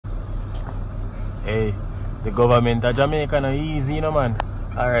Hey, the government of Jamaica no easy, you know, man.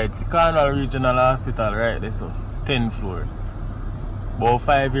 Alright, C0P Regional Hospital, right there, so 10th floor. About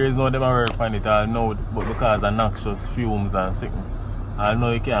 5 years now, them a work on it all now, but because of noxious fumes and something, I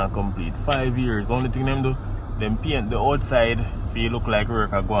know you can't complete. 5 years, only thing them do, them paint the outside feel look like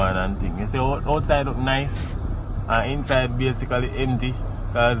work are going and thing. You see, outside look nice, and inside basically empty,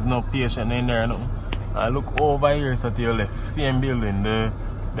 because no patient in there, nothing. And look over here, so to your left, same building,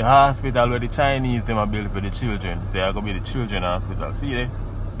 the hospital where the Chinese them are built for the children. So it's going to be the children hospital. See there?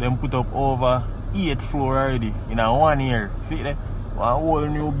 Them put up over 8 floor already in a 1 year. See there? One whole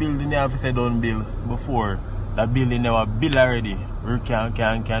new building they have said don't build before. That building never built already.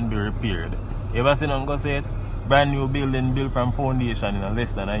 Can be repaired. You ever seen Uncle say it? Brand new building built from foundation in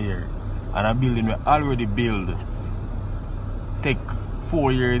less than a year. And a building we already built take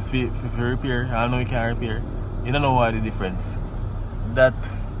 4 years for repair. I know you can't repair. You don't know what the difference. That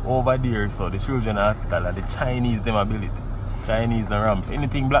over there, so the children hospital and the Chinese them build it. Chinese the ramp.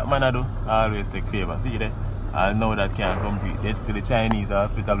 Anything black man I do, I always take favor. See there? I know that can't complete. That's still the Chinese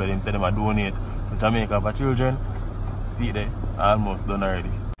hospital where them say them donate to Jamaica for children. See there? Almost done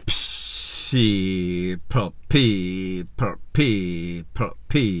already.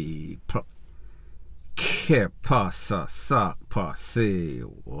 Que pasa, sac passe,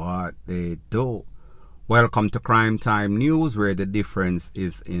 what they do. Welcome to Crime Time News, where the difference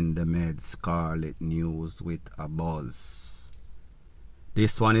is in the med. Scarlet news with a buzz.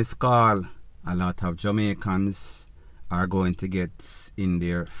 This one is called a lot of Jamaicans are going to get in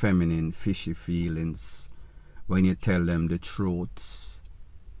their feminine fishy feelings when you tell them the truth.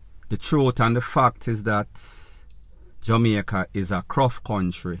 The truth and the fact is that Jamaica is a Croft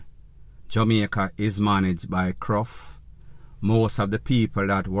country. Jamaica is managed by Croft. Most of the people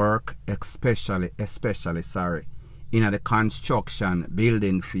that work, especially in the construction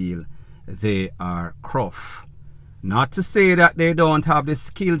building field, they are Croft. Not to say that they don't have the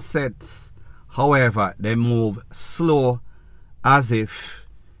skill sets, however, they move slow as if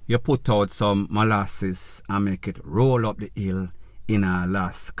you put out some molasses and make it roll up the hill in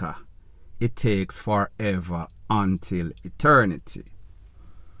Alaska. It takes forever until eternity.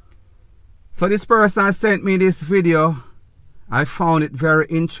 So this person sent me this video. I found it very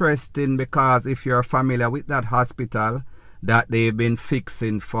interesting because if you're familiar with that hospital that they've been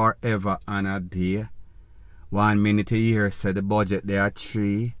fixing forever and a day, 1 minute a year said the budget there are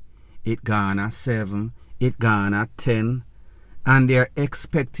 3, it gone at 7, it gone at 10, and they're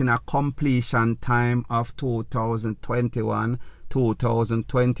expecting a completion time of 2021,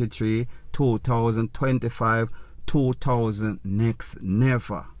 2023, 2025, 2000 next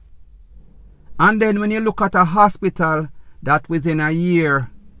never. And then when you look at a hospital that within a year,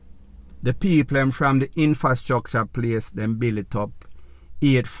 the people from the infrastructure place, them build it up,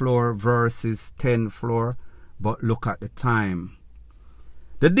 8 floor versus 10 floor, but look at the time.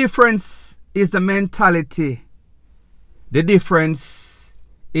 The difference is the mentality. The difference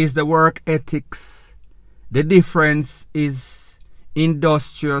is the work ethics. The difference is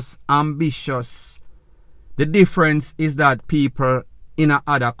industrious, ambitious. The difference is that people in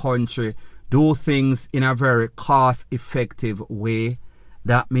another country do things in a very cost-effective way.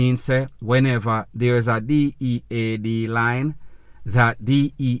 That means whenever there's a DEAD line, that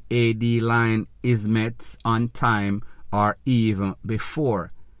DEAD line is met on time or even before.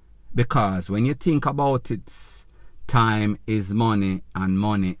 Because when you think about it, time is money and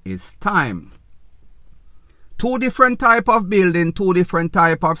money is time. 2 different type of building, 2 different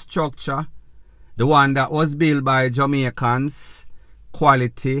type of structure. The one that was built by Jamaicans,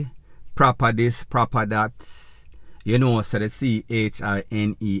 quality, proper this, proper that. You know, so the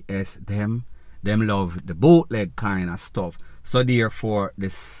CHINES, them love the bootleg kind of stuff. So therefore,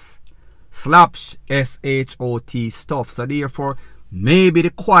 this slash SHOT stuff. So therefore, maybe the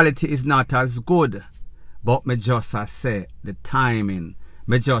quality is not as good. But me just say the timing.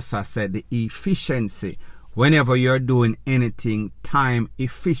 Me just say the efficiency. Whenever you're doing anything, time,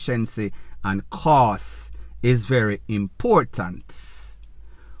 efficiency, and cost is very important.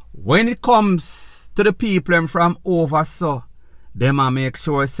 When it comes to the people from over so, them a make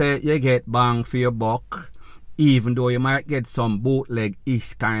sure say you get bang for your buck, even though you might get some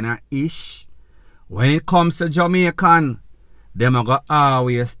bootleg-ish kind of ish. When it comes to Jamaican, them a go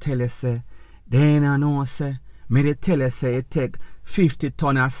always tell you say, they don't know say, me they tell you say it take 50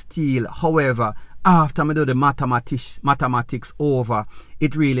 ton of steel. However, after me do the mathematics over,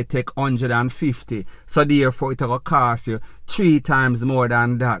 it really take 150. So therefore it will cost you 3 times more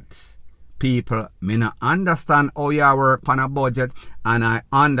than that. People, me not understand how you work on a budget, and I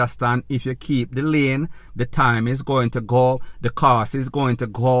understand if you keep the lane, the time is going to go, the cost is going to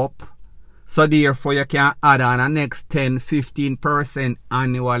go up. So therefore you can add on a next 10-15%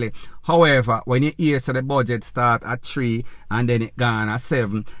 annually. However, when you hear so the budget start at 3 and then it gone at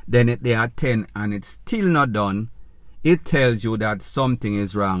 7, then it there at 10 and it's still not done, it tells you that something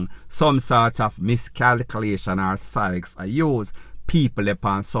is wrong. Some sorts of miscalculation or psychs are used. People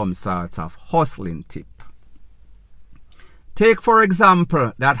upon some sorts of hustling tip. Take for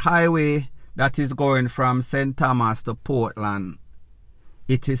example that highway that is going from St. Thomas to Portland.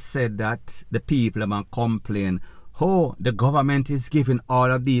 It is said that the people might complain, oh, the government is giving all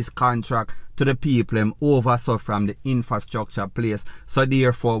of these contracts to the people oversaw from the infrastructure place. So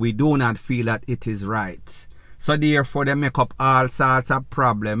therefore we do not feel that it is right. So therefore they make up all sorts of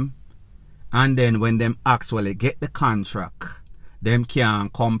problem. And then when them actually get the contract, them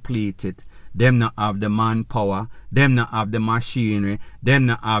can't complete it. Them not have the manpower. Them not have the machinery. Them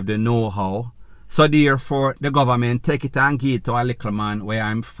not have the know-how. So therefore, the government take it and give it to a little man where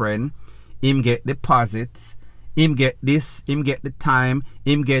I'm friend. Him get deposits. Him get this. Him get the time.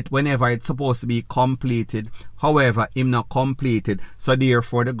 Him get whenever it's supposed to be completed. However, him not completed. So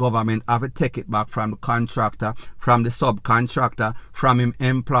therefore, the government have to take it back from the contractor, from the subcontractor, from him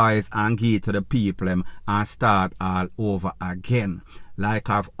employees and give it to the people and start all over again. Like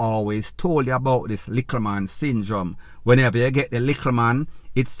I've always told you about this little man syndrome. Whenever you get the little man,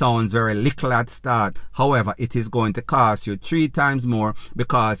 it sounds very little at start. However, it is going to cost you 3 times more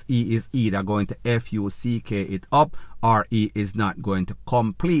because he is either going to FUCK it up or he is not going to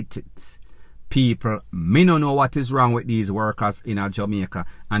complete it. People, me don't know what is wrong with these workers in Jamaica,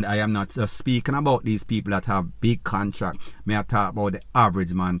 and I am not just speaking about these people that have big contract. Me I talk about the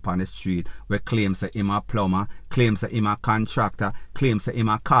average man on the street where claims that him a plumber, claims that him a contractor, claims that him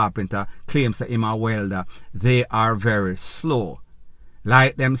a carpenter, claims that him a welder. They are very slow.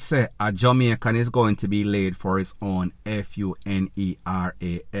 Like them say, a Jamaican is going to be laid for his own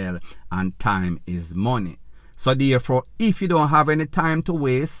FUNERAL, and time is money. So therefore, if you don't have any time to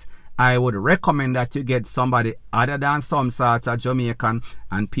waste, I would recommend that you get somebody other than some sorts of Jamaican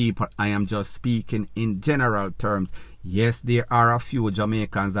and people. I am just speaking in general terms. Yes, there are a few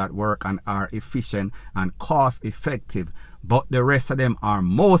Jamaicans that work and are efficient and cost effective, but the rest of them are,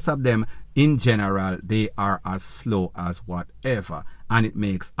 most of them in general, they are as slow as whatever, and it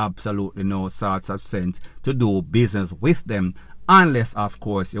makes absolutely no sorts of sense to do business with them unless of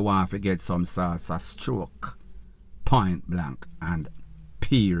course you want to get some sorts of stroke. Point blank and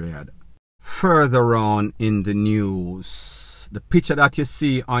period. Further on in the news, the picture that you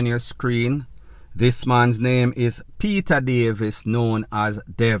see on your screen, this man's name is Peter Davis, known as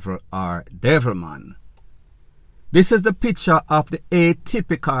Devil or Devilman. This is the picture of the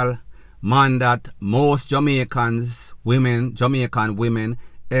atypical man that most Jamaican women,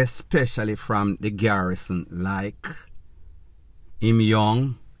 especially from the garrison, like. Him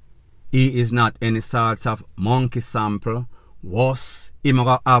young, he is not any sorts of monkey sample. Was him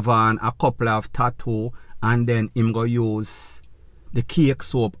go have on a couple of tattoo and then him go use the cake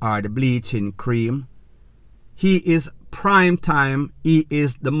soap or the bleaching cream. He is prime time. He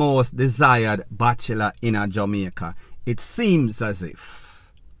is the most desired bachelor in Jamaica. It seems as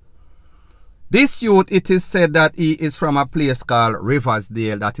if. This youth, it is said that he is from a place called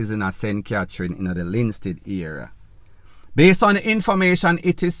Riversdale that is in a St. Catherine in the Linstead area. Based on the information,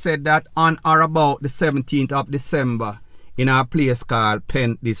 it is said that on or about the 17th of December, in a place called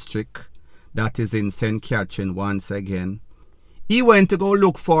Penn District, that is in St. Catherine once again, he went to go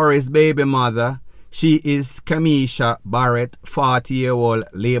look for his baby mother. She is Kamisha Barrett, 40-year-old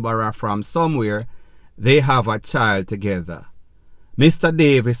laborer from somewhere. They have a child together. Mr.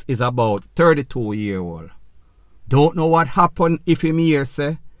 Davis is about 32-year-old. Don't know what happened if him here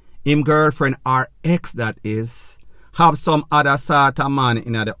say, him girlfriend or ex that is, have some other sort of man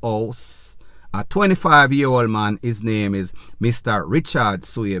in the house. A 25-year-old man, his name is Mr. Richard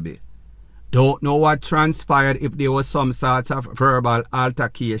Suebe. Don't know what transpired, if there was some sort of verbal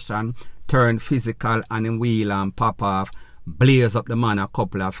altercation, turned physical and him wheel and pop off, blaze up the man a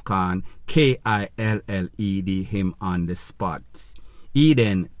couple of can, KILLED him on the spot. He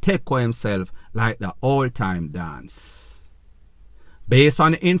then take for himself like the old-time dance. Based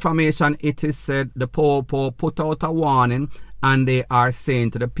on the information, it is said the Popo put out a warning and they are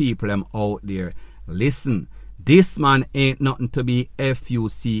saying to the people out there, listen, this man ain't nothing to be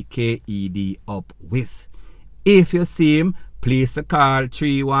FUCKED up with. If you see him, please call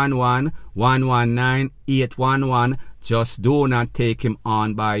 311-119-811. Just do not take him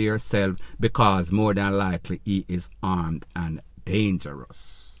on by yourself because more than likely he is armed and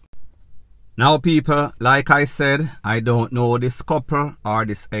dangerous. Now people, like I said, I don't know this couple or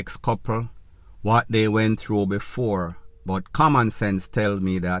this ex-couple, what they went through before. But common sense tells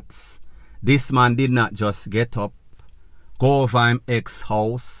me that this man did not just get up, go over him ex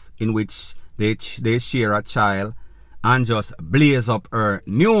house in which they share a child, and just blaze up her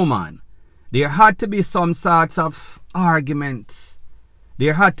new man. There had to be some sorts of arguments.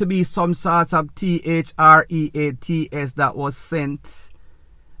 There had to be some sorts of THREATS that was sent,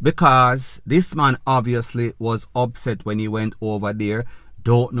 because this man obviously was upset when he went over there.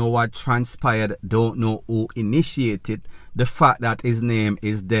 Don't know what transpired, don't know who initiated. The fact that his name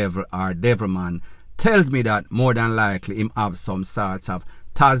is Devil or Devilman tells me that more than likely him have some sorts of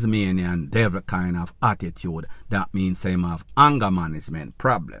Tasmanian devil kind of attitude. That means him have anger management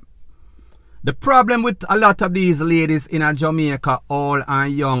problem. The problem with a lot of these ladies in a Jamaica, old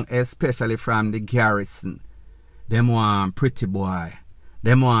and young, especially from the garrison, them want pretty boy,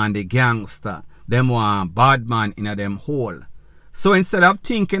 them want the gangster, them want bad man in a them hole. So instead of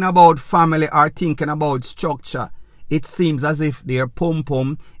thinking about family or thinking about structure, it seems as if their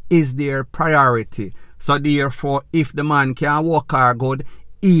pum-pum is their priority. So therefore, if the man can walk her good,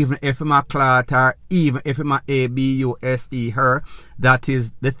 even if him a clot or even if him a ABUSE her, that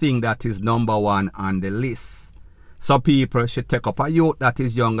is the thing that is number one on the list. So people should take up a youth that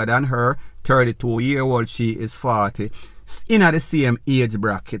is younger than her, 32-year-old, she is 40, in the same age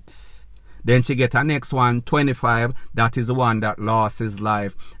brackets. Then she get a next one, 25, that is the one that lost his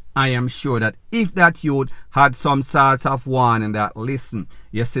life. I am sure that if that youth had some sort of warning that, listen,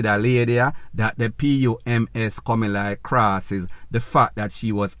 you see that lady that the PUMS coming like crosses, the fact that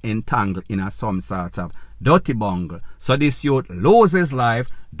she was entangled in some sort of dirty bungle. So this youth loses life,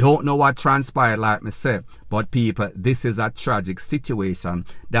 don't know what transpired like me say. But people, this is a tragic situation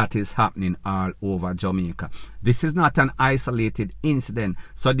that is happening all over Jamaica. This is not an isolated incident.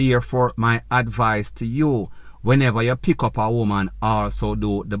 So therefore, my advice to you, whenever you pick up a woman, also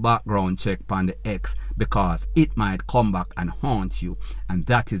do the background check on the ex, because it might come back and haunt you. And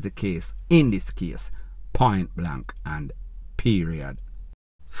that is the case in this case, point blank and period.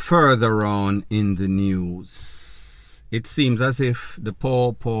 Further on in the news, it seems as if the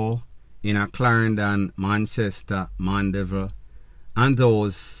Popo in a Clarendon, Manchester, Mandeville, and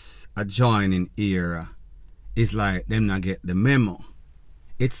those adjoining area is like them not get the memo.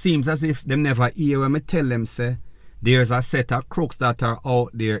 It seems as if them never hear when me tell them say there's a set of crooks that are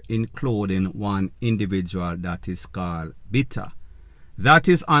out there, including one individual that is called Bitter. That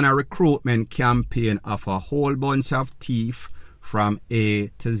is on a recruitment campaign of a whole bunch of thieves from A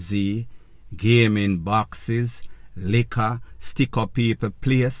to Z, gaming boxes, liquor, stick up people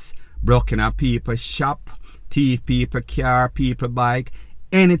place, broken up people shop, thief people car, people bike,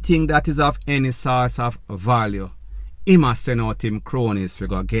 anything that is of any source of value. He must send out him cronies to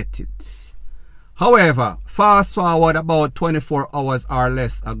go get it. However, fast forward about 24 hours or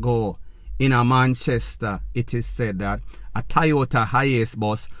less ago, in a Manchester, it is said that a Toyota Hiace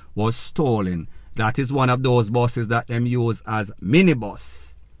bus was stolen. That is one of those buses that them use as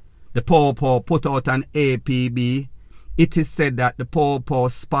minibus. The Popo put out an APB. It is said that the Popo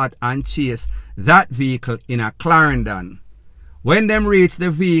spot and chase that vehicle in a Clarendon. When them reach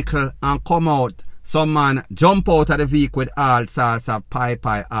the vehicle and come out, some man jump out of the vehicle with all sorts of pipe,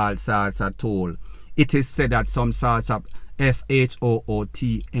 all sorts of tool. It is said that some sorts of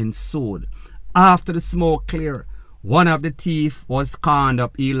S-H-O-O-T ensued. After the smoke cleared, one of the thieves was conned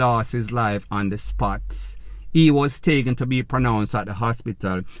up. He lost his life on the spot. He was taken to be pronounced at the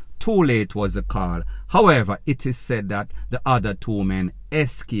hospital. Too late was the call. However, it is said that the other two men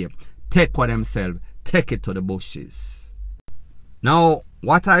escaped, take for themselves, take it to the bushes. Now,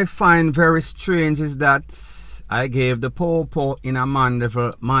 what I find very strange is that I gave the Popo in a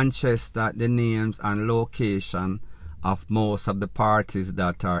Mandeville, Manchester, the names and location of most of the parties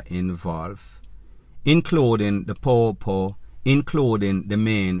that are involved, including the Popo, including the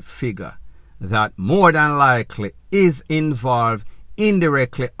main figure that more than likely is involved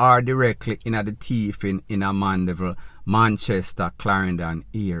indirectly or directly in the thieving in a Mandeville, Manchester, Clarendon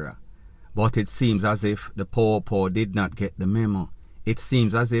area. But it seems as if the Popo did not get the memo. It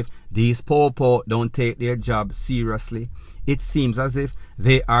seems as if these Popo don't take their job seriously. It seems as if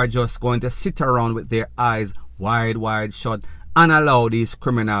they are just going to sit around with their eyes wide shut and allow these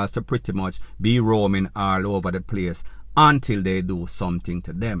criminals to pretty much be roaming all over the place until they do something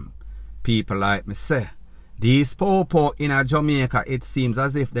to them. People like me say, these Popo in a Jamaica, it seems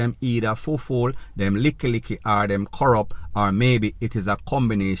as if them either full, them licky, or them corrupt, or maybe it is a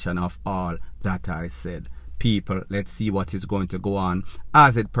combination of all that I said. People, let's see what is going to go on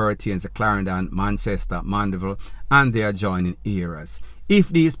as it pertains to Clarendon, Manchester, Mandeville, and their adjoining areas. If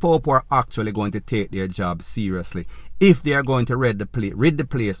these Popo are actually going to take their job seriously, if they are going to rid the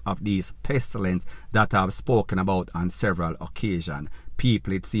place of these pestilence that I've spoken about on several occasions,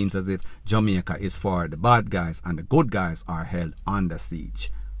 people, it seems as if Jamaica is for the bad guys and the good guys are held under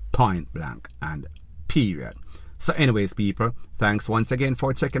siege. Point blank and period. So anyways, people, thanks once again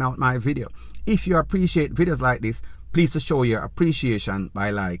for checking out my video. If you appreciate videos like this, please to show your appreciation by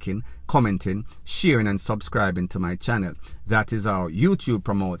liking, commenting, sharing and subscribing to my channel. That is how YouTube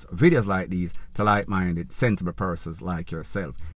promotes videos like these to like-minded, sensible persons like yourself.